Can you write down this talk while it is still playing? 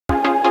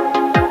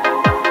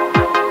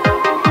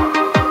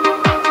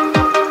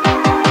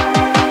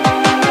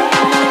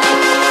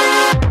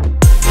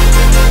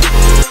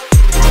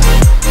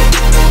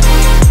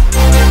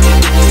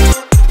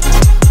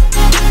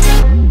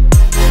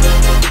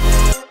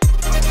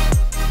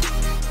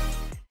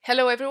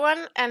Hello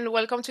everyone and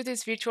welcome to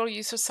this Virtual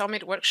User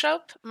Summit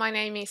workshop. My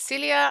name is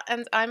Celia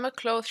and I'm a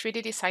CLO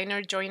 3D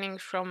designer joining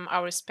from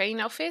our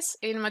Spain office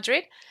in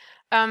Madrid.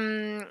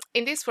 In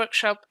this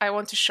workshop, I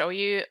want to show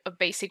you a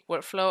basic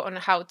workflow on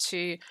how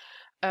to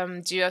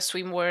do a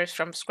swimwear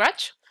from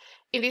scratch.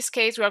 In this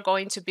case, we are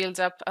going to build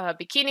up a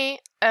bikini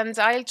and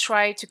I'll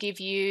try to give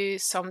you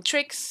some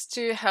tricks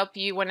to help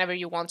you whenever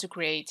you want to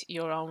create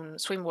your own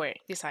swimwear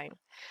design.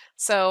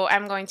 So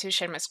I'm going to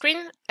share my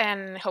screen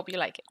and hope you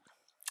like it.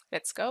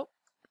 Let's go.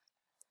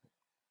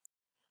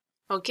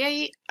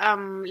 Okay,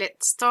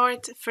 let's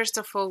start. First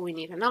of all, we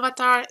need an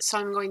avatar. So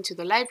I'm going to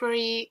the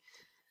library,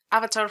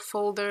 avatar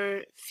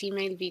folder,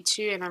 female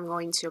v2, and I'm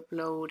going to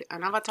upload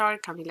an avatar.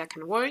 Camila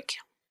can work.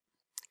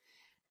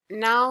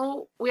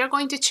 Now we are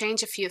going to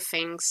change a few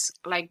things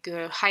like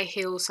the high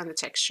heels and the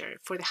texture.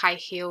 For the high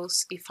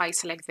heels, if I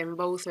select them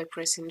both by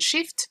pressing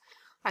Shift,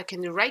 I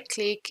can do right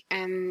click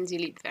and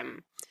delete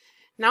them.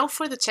 Now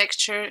for the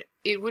texture,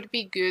 it would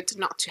be good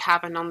not to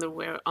have an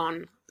underwear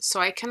on.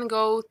 So I can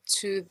go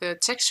to the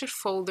texture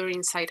folder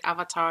inside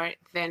avatar,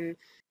 then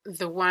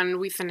the one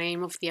with the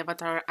name of the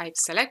avatar I've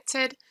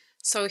selected.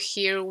 So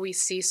here we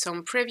see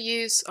some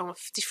previews of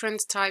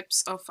different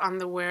types of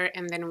underwear,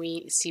 and then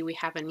we see we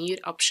have a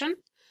nude option.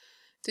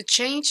 To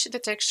change the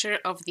texture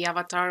of the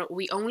avatar,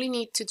 we only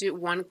need to do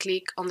one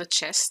click on the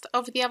chest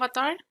of the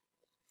avatar.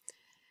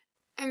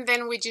 And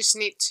then we just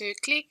need to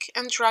click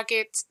and drag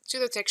it to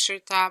the texture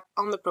tab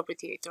on the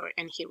property editor,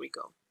 and here we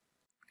go.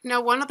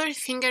 Now, one other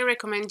thing I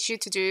recommend you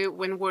to do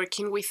when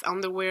working with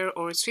underwear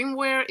or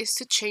swimwear is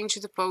to change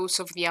the pose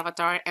of the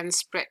avatar and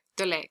spread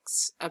the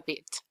legs a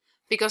bit,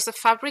 because the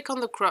fabric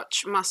on the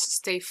crotch must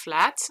stay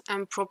flat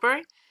and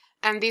proper,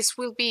 and this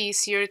will be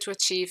easier to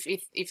achieve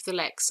if the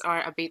legs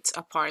are a bit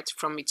apart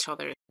from each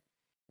other.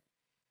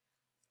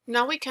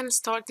 Now we can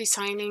start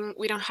designing.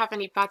 We don't have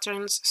any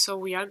patterns, so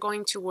we are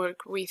going to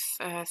work with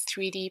a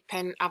 3D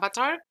pen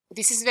avatar.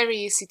 This is very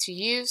easy to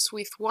use.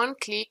 With one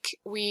click,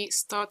 we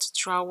start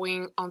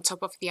drawing on top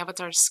of the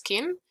avatar's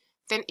skin.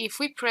 Then if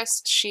we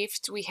press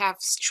Shift, we have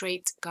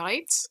straight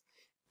guides.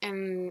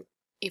 And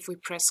if we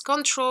press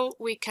Ctrl,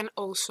 we can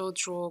also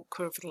draw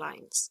curved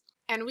lines.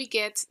 And we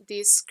get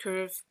these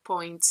curve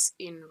points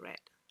in red.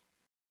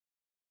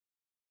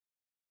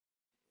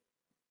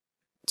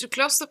 To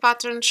close the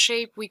pattern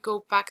shape, we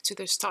go back to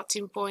the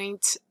starting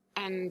point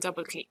and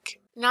double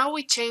click. Now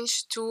we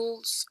change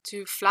tools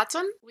to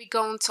flatten. We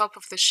go on top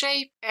of the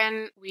shape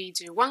and we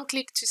do one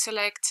click to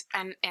select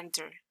and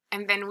enter.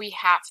 And then we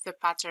have the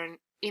pattern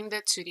in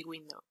the 2D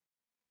window.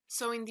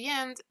 So in the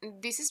end,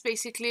 this is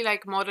basically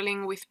like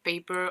modeling with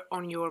paper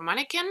on your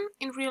mannequin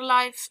in real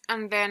life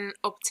and then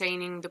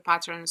obtaining the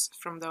patterns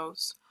from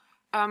those.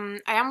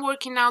 I am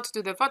working now to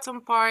do the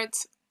bottom part.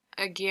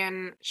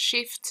 Again,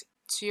 Shift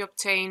to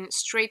obtain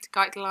straight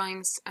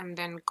guidelines and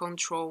then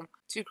Ctrl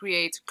to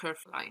create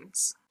curved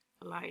lines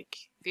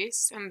like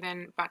this, and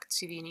then back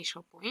to the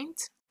initial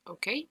point.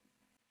 Okay.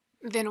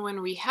 Then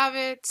when we have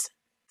it,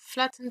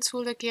 flatten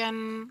tool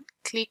again,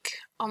 click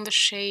on the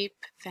shape,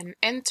 then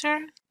enter.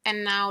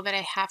 And now that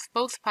I have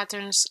both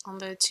patterns on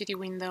the 2D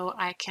window,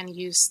 I can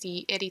use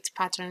the edit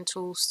pattern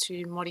tools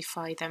to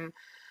modify them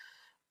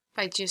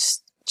by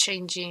just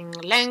changing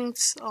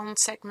lengths on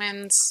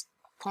segments,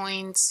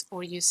 points,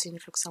 or using,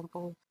 for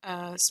example,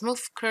 a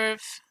smooth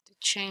curve to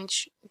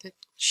change the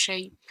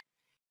shape.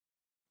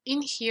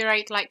 In here,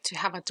 I'd like to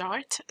have a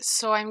dart,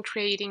 so I'm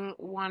creating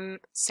one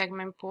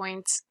segment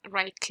point,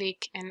 right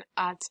click and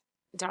add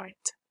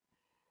dart.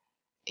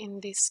 In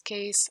this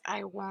case,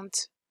 I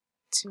want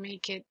to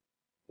make it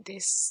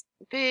this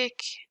big.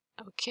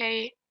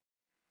 Okay.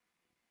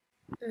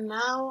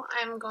 Now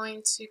I'm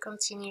going to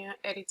continue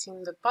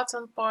editing the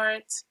bottom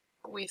part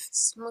with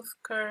smooth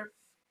curve.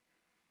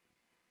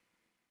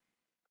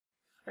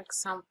 For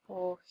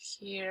example,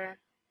 here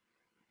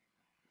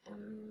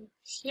and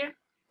here.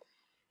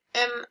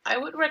 And I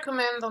would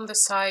recommend on the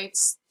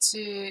sides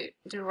to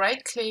do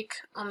right click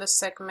on the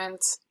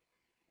segment,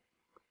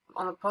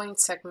 on a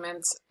point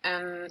segment,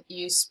 and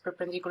use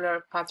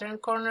perpendicular pattern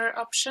corner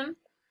option,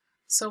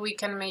 so we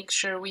can make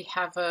sure we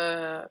have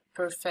a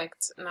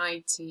perfect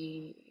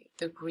 90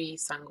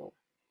 degrees angle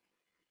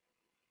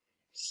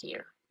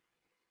here.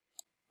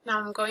 Now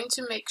I'm going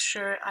to make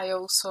sure I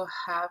also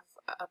have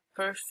a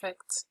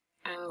perfect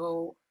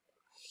angle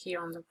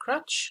here on the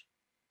crotch,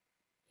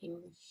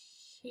 in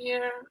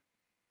here.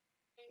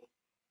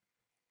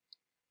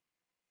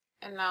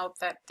 And now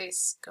that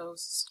this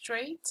goes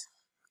straight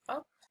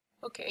up,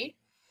 okay.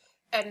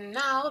 And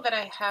now that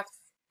I have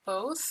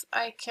both,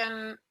 I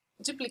can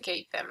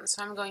duplicate them.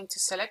 So I'm going to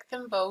select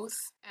them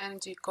both and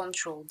do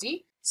Ctrl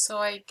D, so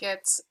I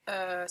get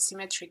a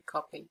symmetric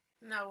copy.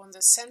 Now on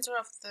the center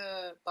of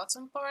the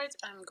bottom part,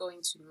 I'm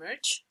going to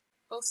merge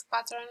both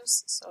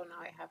patterns, so now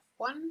I have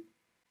one.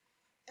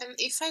 And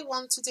if I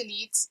want to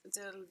delete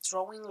the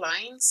drawing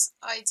lines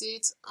I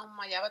did on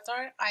my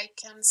avatar, I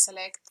can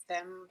select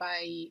them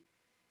by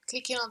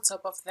clicking on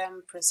top of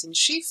them, pressing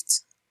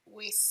Shift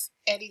with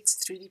Edit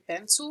 3D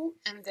Pen tool,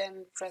 and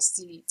then press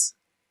Delete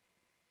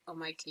on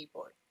my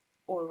keyboard,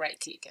 or right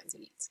click and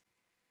delete.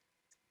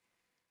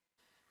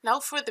 Now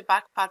for the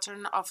back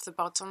pattern of the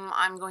bottom,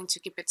 I'm going to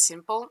keep it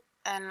simple,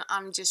 and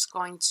I'm just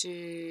going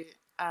to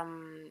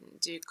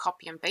do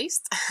copy and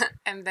paste,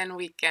 and then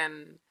we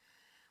can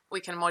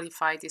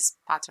modify this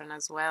pattern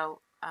as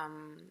well.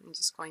 I'm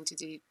just going to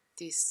do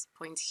this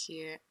point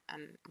here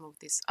and move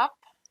this up.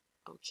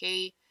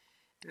 Okay,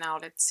 now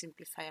let's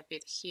simplify a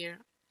bit here.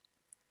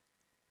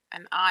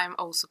 And I'm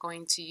also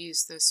going to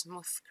use the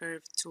smooth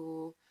curve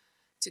tool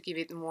to give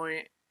it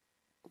more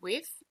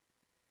width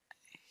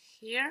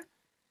here.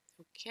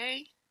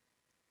 Okay,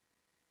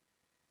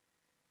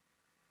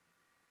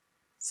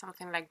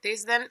 something like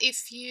this. Then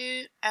if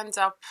you end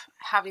up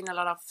having a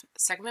lot of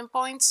segment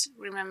points,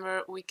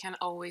 remember we can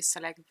always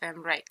select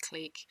them, right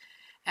click,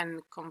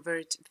 and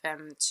convert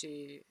them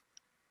to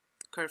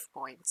curve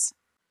points.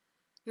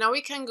 Now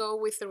we can go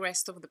with the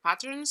rest of the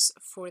patterns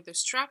for the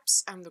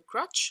straps and the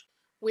crotch.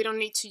 We don't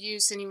need to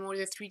use anymore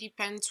the 3D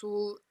pen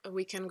tool.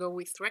 We can go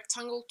with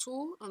rectangle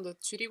tool on the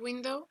 2D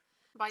window.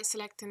 By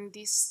selecting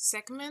this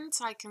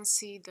segment, I can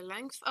see the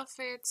length of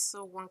it.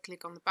 So one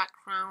click on the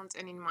background,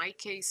 and in my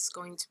case, it's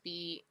going to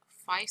be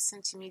 5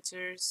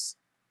 centimeters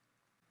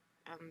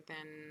and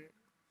then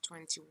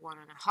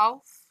 21.5.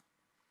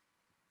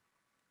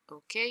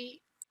 Okay.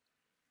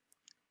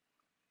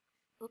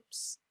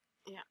 Oops.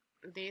 Yeah,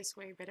 this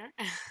way better.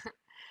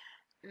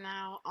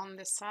 Now on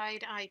the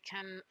side, I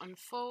can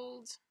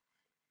unfold.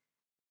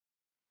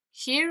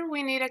 Here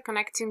we need a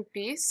connecting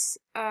piece.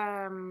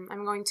 I'm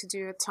going to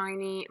do a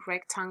tiny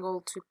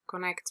rectangle to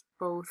connect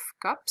both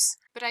cups,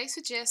 but I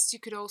suggest you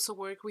could also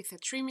work with a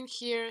trim in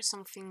here,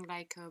 something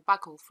like a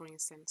buckle, for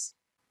instance.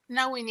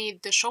 Now we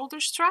need the shoulder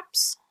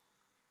straps.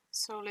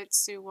 So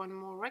let's do one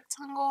more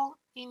rectangle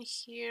in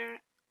here.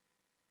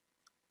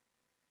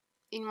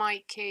 In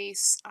my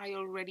case, I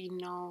already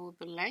know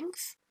the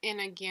length, and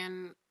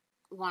again,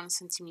 1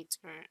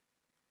 centimeter.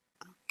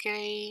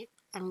 Okay,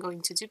 I'm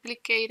going to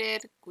duplicate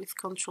it with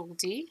Ctrl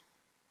D,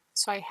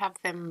 so I have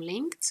them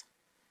linked.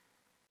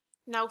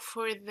 Now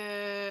for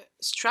the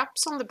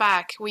straps on the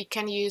back, we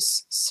can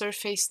use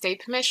Surface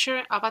Tape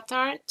Measure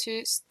Avatar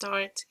to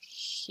start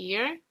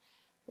here.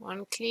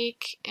 One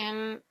click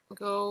and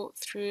go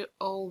through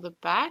all the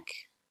back.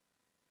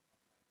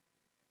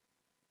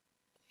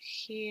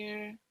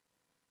 Here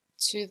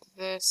to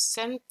the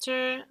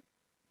center.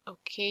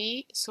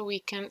 Okay, so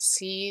we can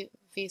see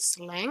this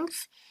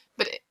length,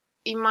 but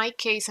in my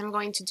case I'm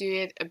going to do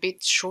it a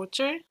bit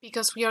shorter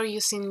because we are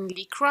using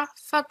Lycra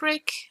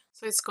fabric,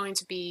 so it's going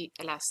to be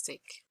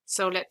elastic.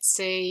 So let's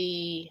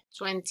say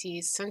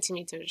 20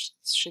 centimeters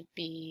should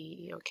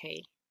be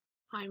okay.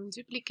 I'm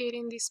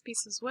duplicating this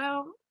piece as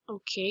well.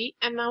 Okay,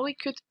 and now we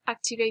could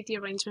activate the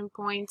arrangement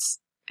points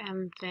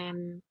and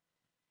then,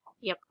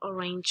 yep,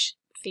 arrange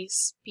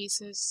these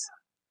pieces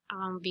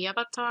around the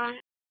avatar.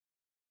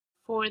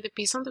 For the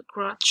piece on the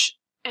crotch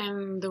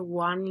and the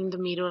one in the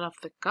middle of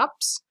the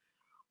cups,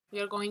 we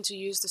are going to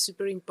use the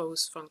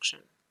superimpose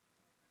function.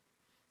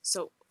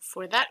 So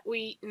for that,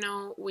 we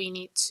know we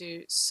need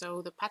to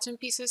sew the pattern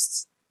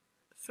pieces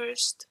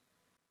first.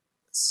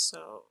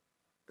 So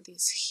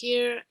this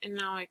here, and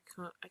now I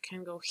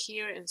can go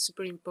here and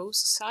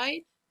superimpose the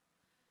side.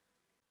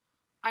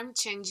 I'm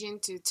changing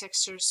to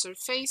texture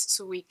surface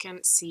so we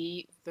can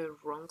see the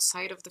wrong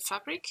side of the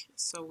fabric,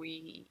 so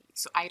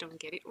I don't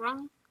get it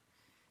wrong.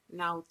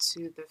 Now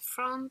to the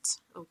front,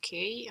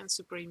 okay, and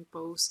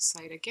superimpose the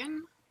side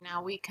again.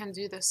 Now we can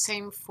do the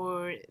same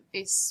for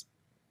this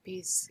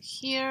piece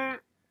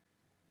here.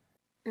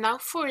 Now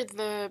for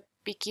the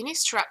bikini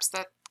straps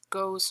that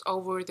goes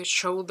over the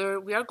shoulder,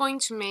 we are going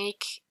to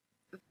make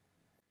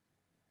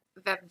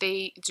that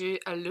they do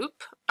a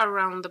loop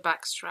around the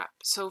back strap.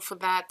 So for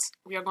that,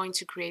 we are going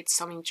to create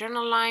some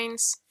internal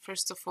lines.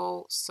 First of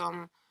all,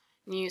 some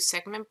new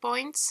segment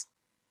points,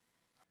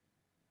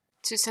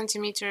 2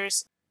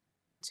 centimeters,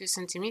 2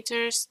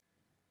 centimeters,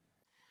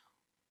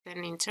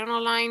 then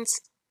internal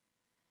lines,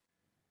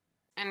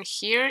 and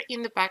here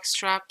in the back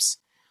straps,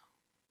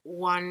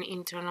 one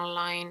internal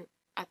line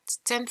at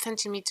 10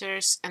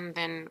 centimeters and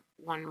then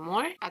one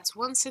more at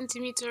 1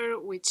 centimeter,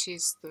 which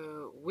is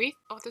the width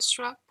of the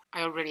strap.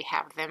 I already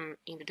have them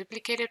in the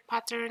duplicated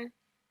pattern.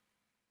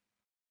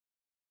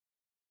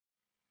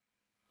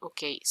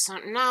 Okay, so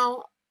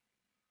now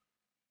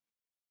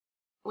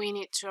we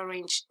need to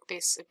arrange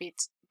this a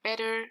bit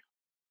better.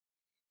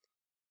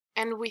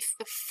 And with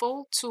the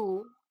fold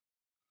tool,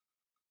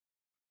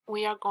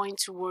 we are going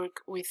to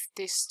work with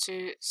these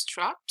 2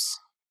 straps.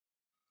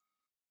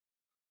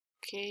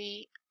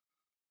 Okay,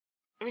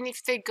 I mean,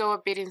 if they go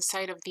a bit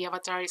inside of the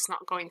avatar, it's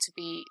not going to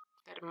be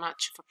that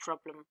much of a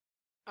problem.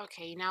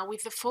 Okay, now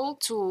with the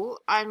fold tool,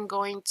 I'm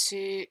going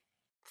to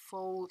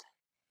fold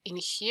in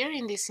here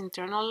in this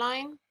internal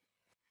line.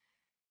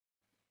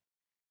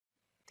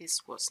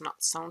 This was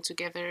not sewn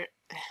together.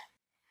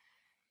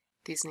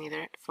 This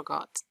neither,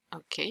 forgot.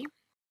 Okay.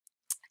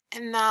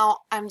 And now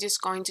I'm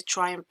just going to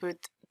try and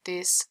put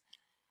this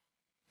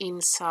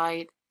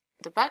inside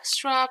the back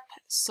strap,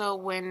 so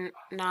when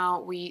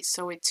now we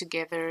sew it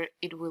together,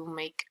 it will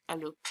make a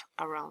loop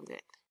around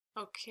it.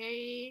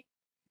 Okay,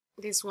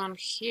 this one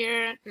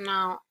here.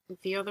 Now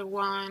the other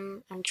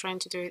one, I'm trying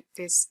to do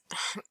this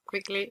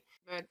quickly,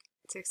 but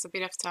it takes a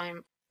bit of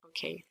time.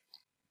 Okay.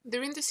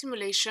 During the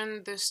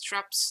simulation, the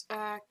straps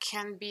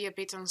can be a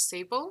bit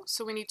unstable,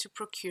 so we need to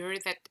procure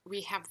that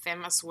we have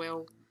them as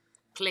well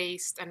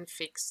placed and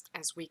fixed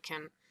as we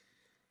can.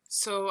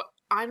 So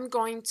I'm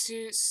going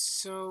to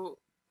sew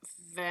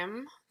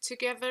them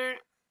together.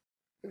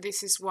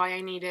 This is why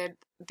I needed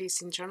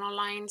these internal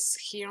lines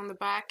here on the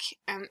back,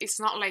 and it's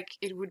not like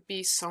it would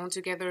be sewn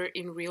together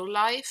in real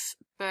life,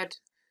 but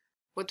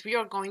what we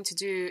are going to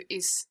do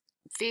is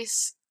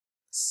these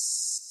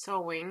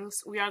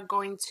sewings, we are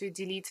going to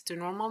delete the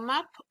normal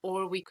map,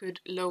 or we could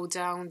lower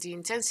down the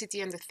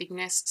intensity and the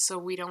thickness so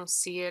we don't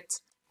see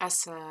it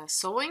as a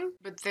sewing,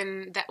 but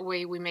then that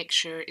way we make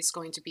sure it's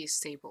going to be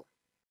stable.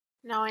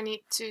 Now I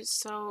need to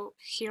sew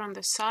here on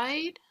the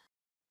side.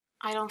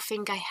 I don't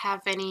think I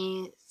have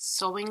any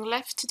sewing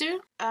left to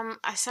do.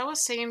 As I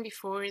was saying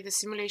before, the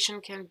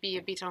simulation can be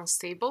a bit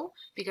unstable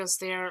because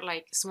they're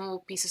like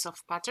small pieces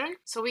of pattern.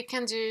 So we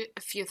can do a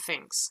few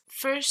things.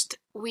 First,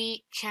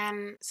 we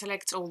can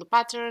select all the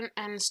pattern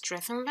and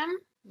strengthen them.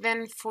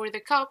 Then for the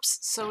cups,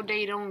 so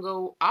they don't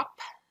go up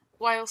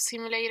while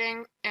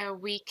simulating,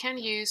 we can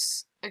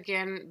use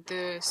again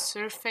the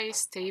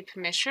surface tape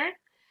measure.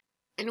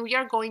 And we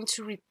are going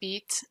to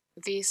repeat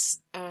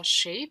this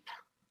shape.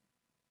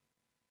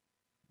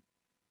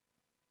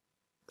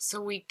 So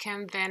we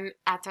can then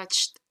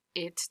attach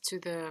it to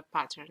the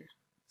pattern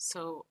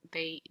so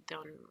they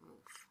don't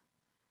move.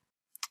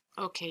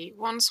 Okay,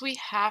 once we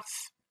have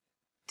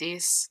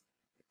this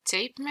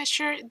tape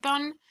measure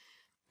done,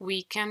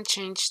 we can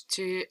change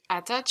to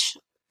attach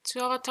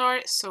to avatar.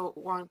 So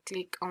one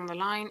click on the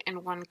line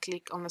and one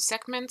click on the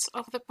segments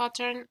of the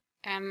pattern,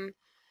 and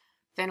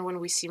then when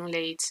we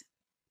simulate,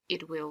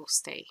 it will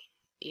stay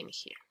in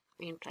here,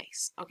 in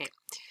place. Okay.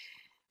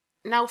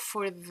 Now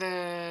for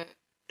the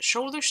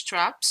shoulder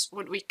straps,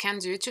 what we can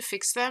do to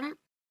fix them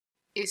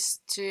is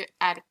to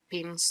add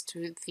pins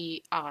to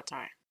the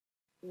avatar.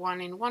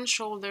 One in one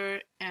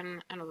shoulder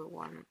and another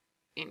one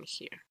in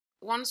here.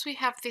 Once we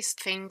have these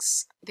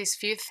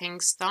few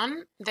things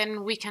done,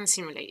 then we can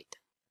simulate.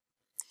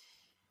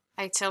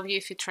 I tell you,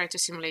 if you try to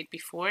simulate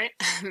before,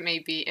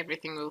 maybe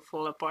everything will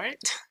fall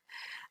apart.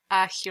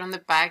 Here on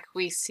the back,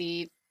 we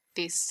see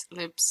these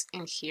loops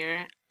in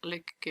here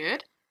look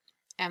good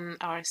and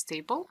are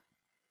stable.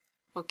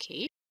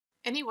 Okay.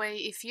 Anyway,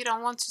 if you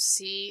don't want to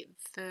see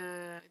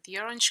the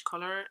orange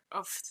color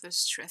of the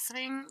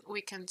strengthening,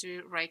 we can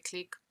do right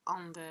click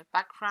on the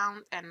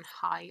background and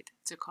hide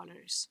the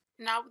colors.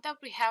 Now that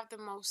we have the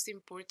most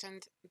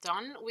important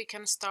done, we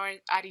can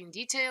start adding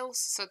details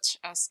such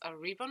as a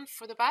ribbon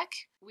for the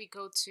back. We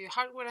go to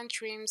hardware and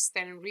trims,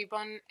 then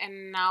ribbon,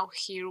 and now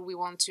here we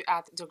want to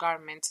add the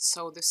garment,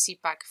 so the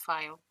CPAC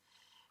file,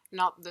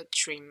 not the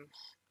trim,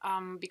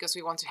 because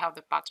we want to have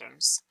the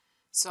patterns.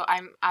 So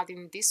I'm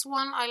adding this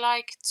one I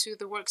like to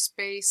the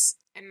workspace,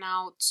 and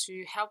now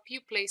to help you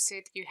place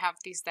it, you have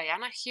this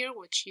Diana here,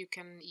 which you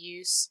can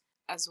use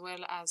as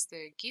well as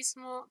the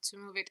gizmo to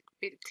move it a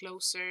bit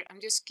closer.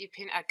 I'm just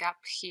keeping a gap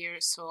here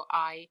so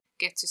I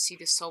get to see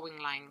the sewing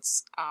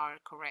lines are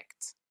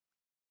correct.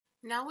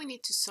 Now we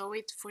need to sew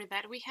it. For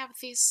that we have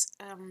these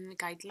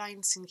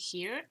guidelines in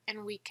here,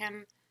 and we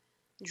can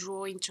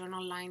draw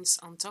internal lines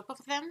on top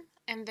of them,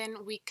 and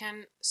then we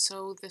can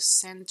sew the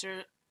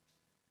center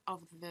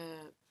of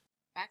the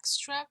back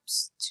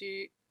straps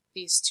to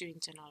these two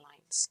internal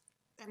lines.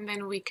 And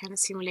then we can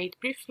simulate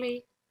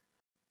briefly.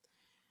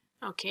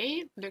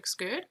 Okay, looks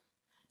good.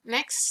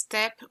 Next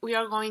step, we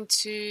are going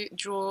to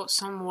draw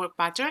some more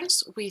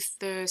patterns with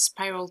the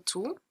spiral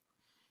tool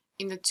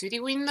in the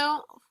 2D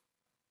window,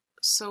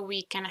 so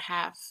we can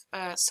have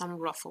some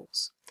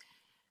ruffles.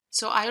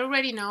 So I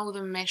already know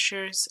the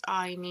measures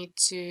I need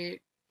to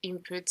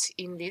input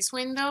in this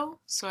window,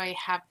 so I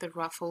have the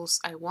ruffles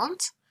I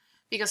want,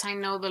 because I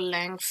know the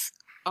length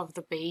of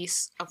the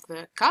base of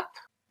the cup,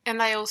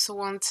 and I also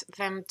want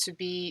them to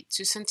be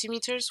 2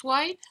 centimeters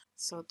wide,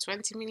 so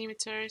 20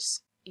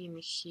 millimeters, in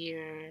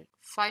here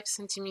 5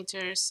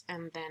 centimeters,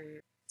 and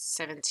then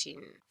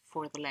 17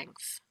 for the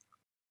length.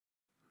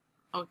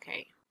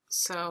 Okay,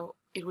 so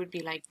it would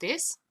be like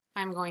this.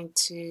 I'm going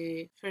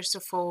to first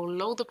of all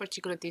load the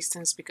particular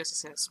distance because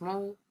it's a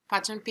small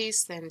pattern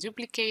piece, then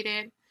duplicate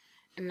it,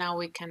 and now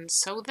we can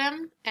sew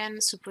them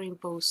and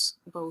superimpose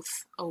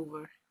both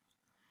over.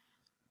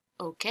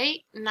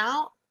 Okay,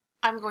 now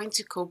I'm going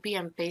to copy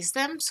and paste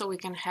them so we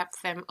can have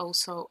them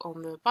also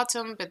on the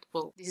bottom, but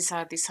well, this is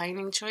a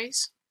designing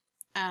choice.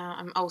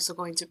 I'm also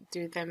going to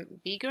do them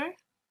bigger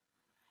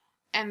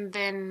and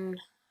then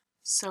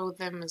sew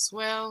them as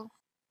well,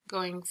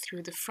 going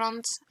through the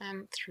front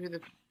and through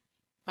the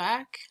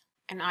back,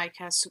 and I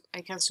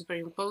can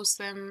superimpose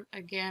them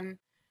again,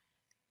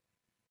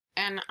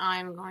 and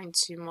I'm going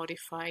to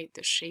modify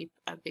the shape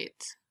a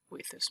bit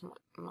with a smooth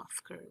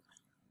curve.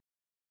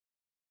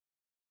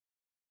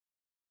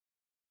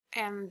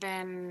 And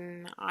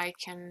then I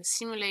can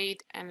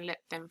simulate and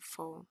let them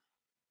fall.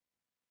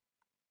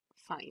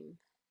 Fine.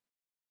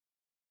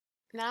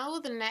 Now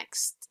the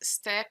next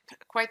step,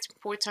 quite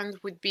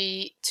important, would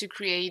be to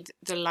create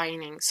the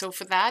lining. So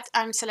for that,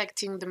 I'm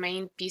selecting the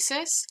main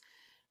pieces,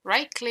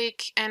 right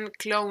click and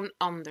clone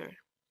under.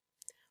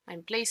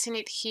 I'm placing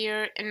it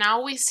here, and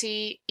now we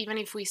see, even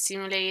if we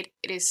simulate,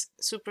 it is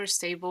super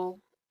stable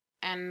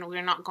and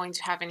we're not going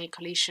to have any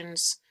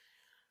collisions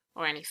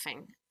or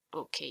anything.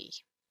 Okay.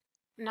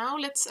 Now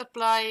let's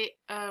apply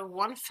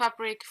one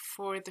fabric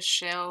for the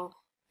shell.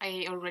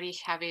 I already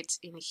have it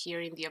in here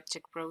in the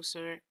object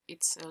browser.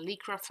 It's a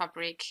lycra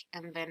fabric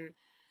and then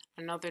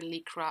another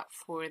lycra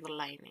for the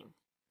lining.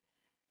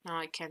 Now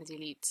I can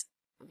delete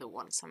the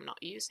ones I'm not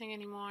using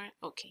anymore.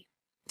 Okay.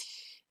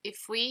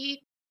 If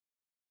we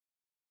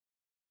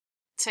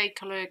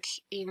take a look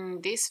in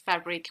this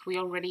fabric, we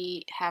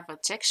already have a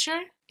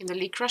texture in the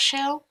lycra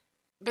shell.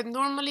 But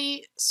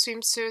normally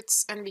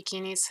swimsuits and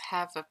bikinis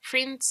have a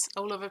print,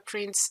 all over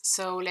prints,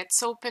 so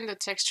let's open the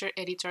texture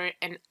editor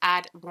and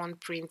add one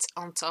print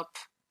on top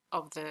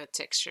of the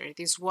texture.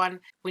 This one,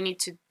 we need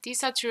to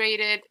desaturate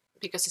it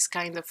because it's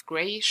kind of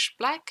grayish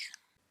black.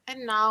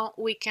 And now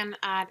we can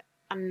add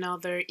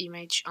another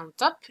image on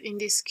top, in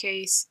this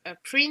case a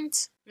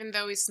print, even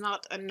though it's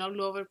not an all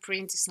over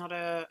print, it's not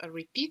a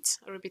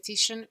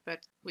repetition, but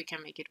we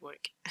can make it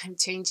work. I'm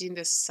changing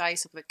the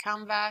size of the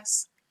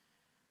canvas.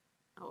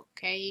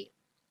 Okay,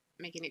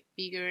 making it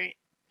bigger,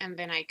 and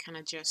then I can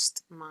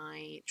adjust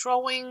my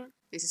drawing.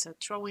 This is a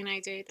drawing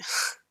I did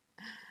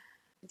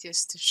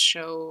just to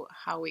show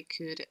how we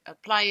could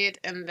apply it,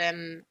 and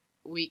then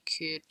we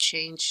could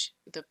change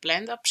the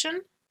blend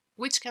option,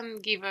 which can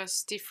give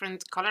us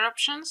different color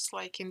options,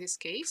 like in this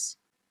case,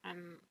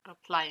 and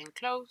apply and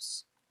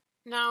close.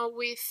 Now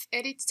with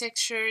edit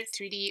texture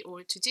 3D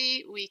or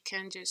 2D, we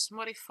can just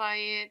modify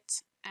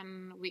it,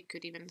 and we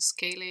could even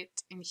scale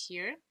it in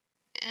here.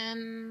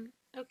 And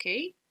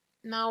okay,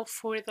 now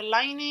for the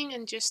lining,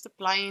 and just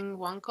applying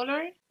one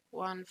color,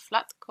 one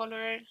flat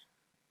color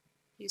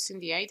using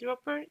the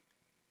eyedropper.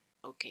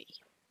 Okay.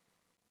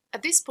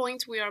 At this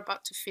point we are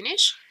about to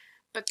finish,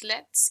 but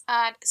let's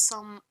add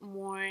some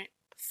more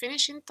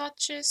finishing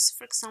touches.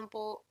 For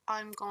example,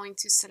 I'm going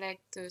to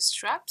select the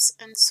straps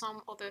and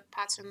some other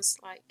patterns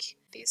like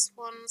these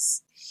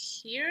ones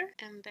here,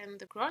 and then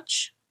the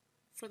crotch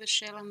for the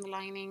shell and the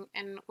lining,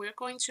 and we're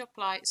going to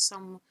apply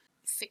some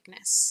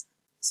thickness,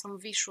 some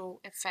visual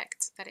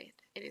effect that it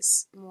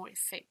is more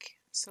thick,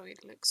 so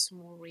it looks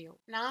more real.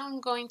 Now I'm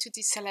going to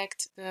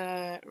deselect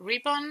the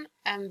ribbon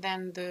and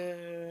then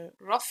the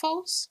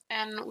ruffles,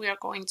 and we are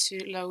going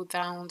to lower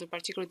down the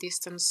particle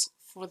distance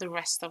for the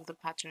rest of the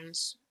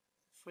patterns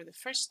for the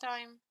first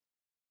time.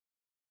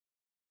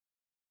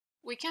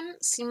 We can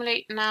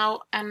simulate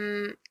now,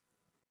 and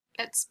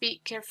let's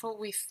be careful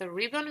with the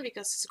ribbon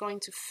because it's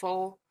going to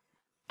fall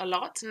a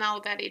lot now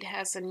that it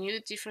has a new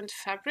different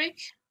fabric.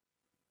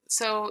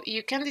 So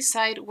you can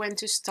decide when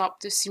to stop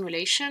the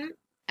simulation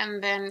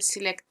and then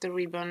select the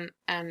ribbon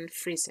and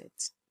freeze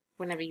it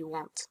whenever you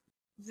want.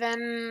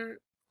 Then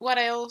what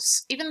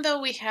else? Even though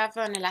we have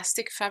an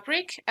elastic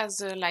fabric as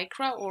a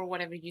lycra or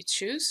whatever you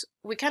choose,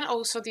 we can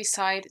also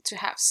decide to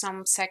have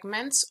some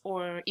segments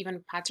or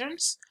even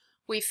patterns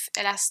with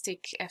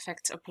elastic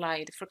effect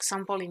applied. For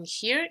example, in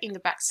here in the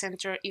back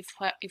center,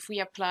 if we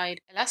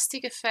applied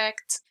elastic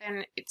effect,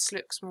 then it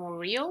looks more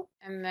real.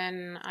 And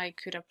then I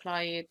could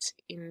apply it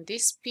in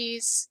this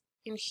piece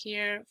in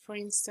here, for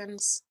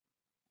instance.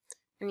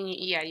 And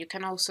yeah, you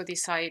can also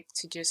decide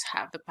to just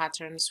have the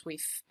patterns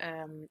with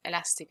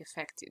elastic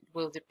effect. It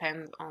will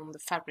depend on the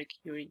fabric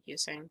you're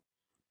using.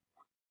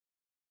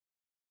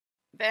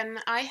 Then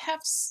I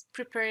have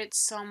prepared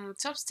some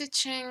top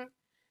stitching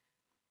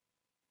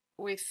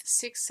with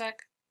zigzag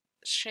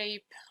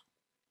shape.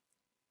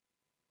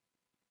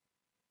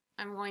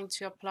 I'm going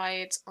to apply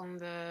it on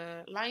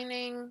the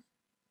lining,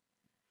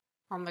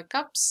 on the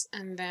cups,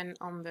 and then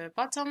on the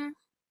bottom.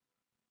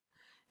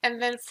 And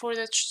then for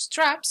the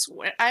straps,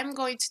 what I'm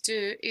going to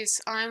do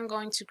is I'm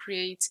going to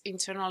create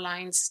internal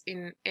lines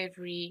in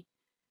every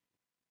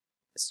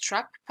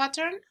strap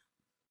pattern.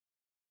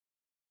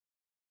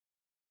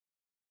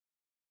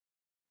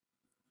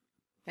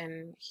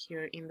 Then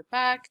here in the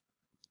back,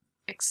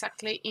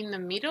 exactly in the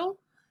middle.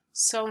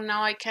 So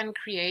now I can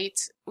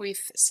create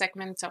with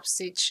segment top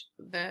stitch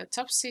the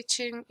top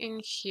stitching in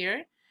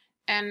here,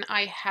 and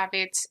I have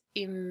it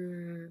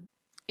in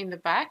the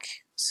back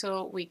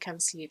so we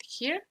can see it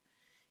here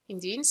in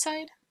the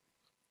inside.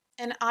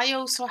 And I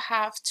also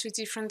have two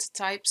different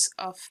types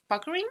of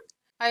puckering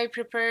I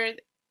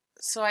prepared.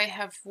 So I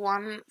have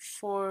one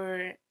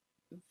for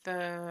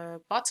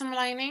the bottom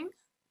lining,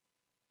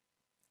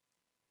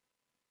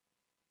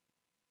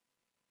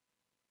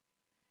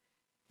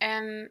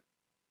 and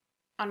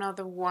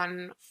another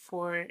one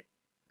for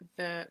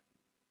the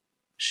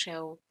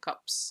shell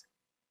cups.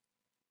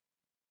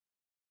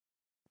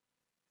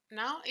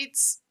 Now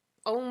it's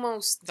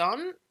almost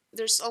done.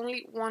 There's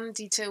only one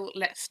detail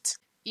left.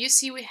 You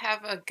see we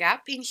have a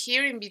gap in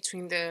here in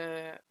between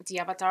the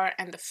avatar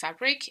and the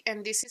fabric,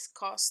 and this is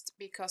caused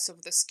because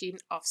of the skin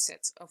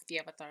offset of the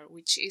avatar,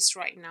 which is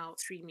right now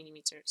 3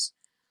 millimeters.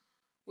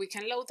 We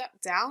can load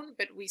that down,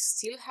 but we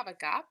still have a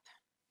gap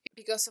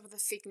because of the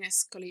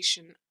thickness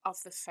collision of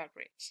the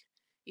fabric.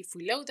 If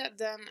we load that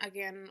down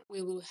again,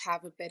 we will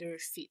have a better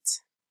fit.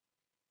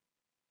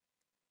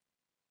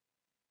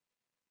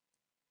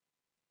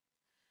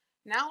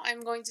 Now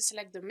I'm going to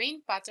select the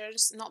main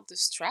patterns, not the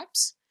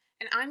straps,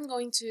 and I'm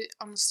going to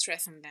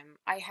unstrengthen them.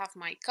 I have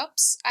my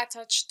cups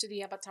attached to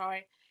the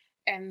avatar,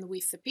 and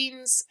with the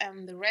pins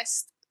and the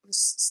rest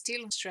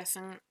still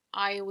strengthened,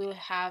 I will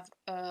have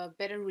a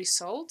better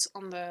result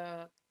on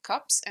the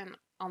cups and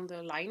on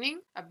the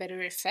lining, a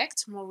better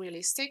effect, more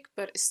realistic,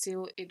 but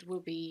still it will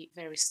be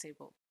very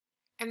stable.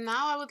 And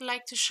now I would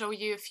like to show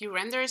you a few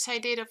renders I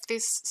did of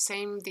this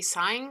same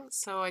design.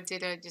 So I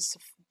did just a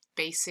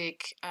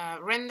basic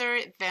render,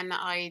 then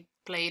I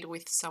played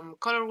with some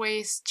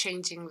colorways,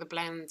 changing the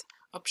blend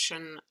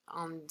option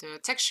on the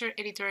texture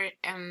editor,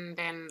 and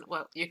then,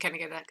 well, you can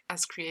get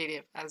as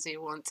creative as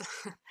you want.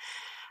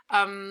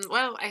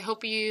 Well, I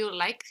hope you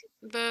like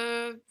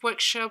the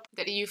workshop,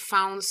 that you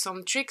found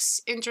some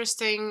tricks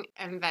interesting,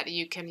 and that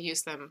you can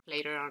use them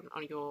later on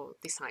your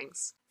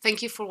designs.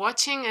 Thank you for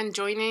watching and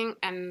joining,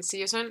 and see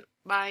you soon.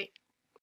 Bye!